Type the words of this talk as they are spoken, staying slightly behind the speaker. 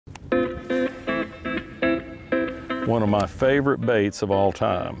One of my favorite baits of all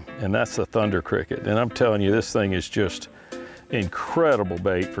time, and that's the thunder cricket. And I'm telling you, this thing is just incredible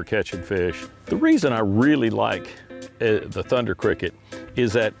bait for catching fish. The reason I really like the thunder cricket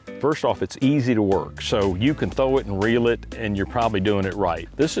is that, first off, it's easy to work. So you can throw it and reel it, and you're probably doing it right.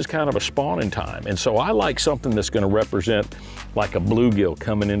 This is kind of a spawning time. And so I like something that's gonna represent like a bluegill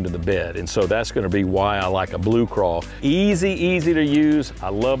coming into the bed. And so that's gonna be why I like a blue crawl. Easy to use. I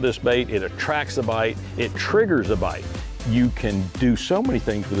love this bait. It attracts a bite. It triggers a bite. You can do so many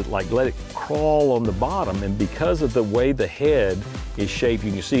things with it, like let it crawl on the bottom, and because of the way the head is shaped,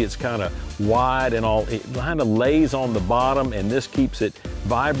 you can see it's kind of wide and all, it kind of lays on the bottom, and this keeps it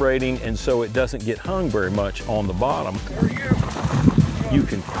vibrating, and so it doesn't get hung very much on the bottom. You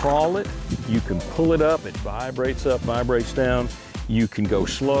can crawl it, you can pull it up, it vibrates up, vibrates down. You can go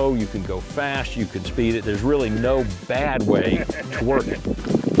slow, you can go fast, you can speed it. There's really no bad way to work it.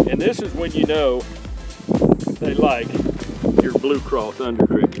 And this is when you know they like your blue crawl thunder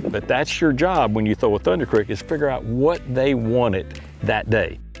cricket. But that's your job when you throw a thunder cricket, is figure out what they wanted that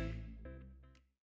day.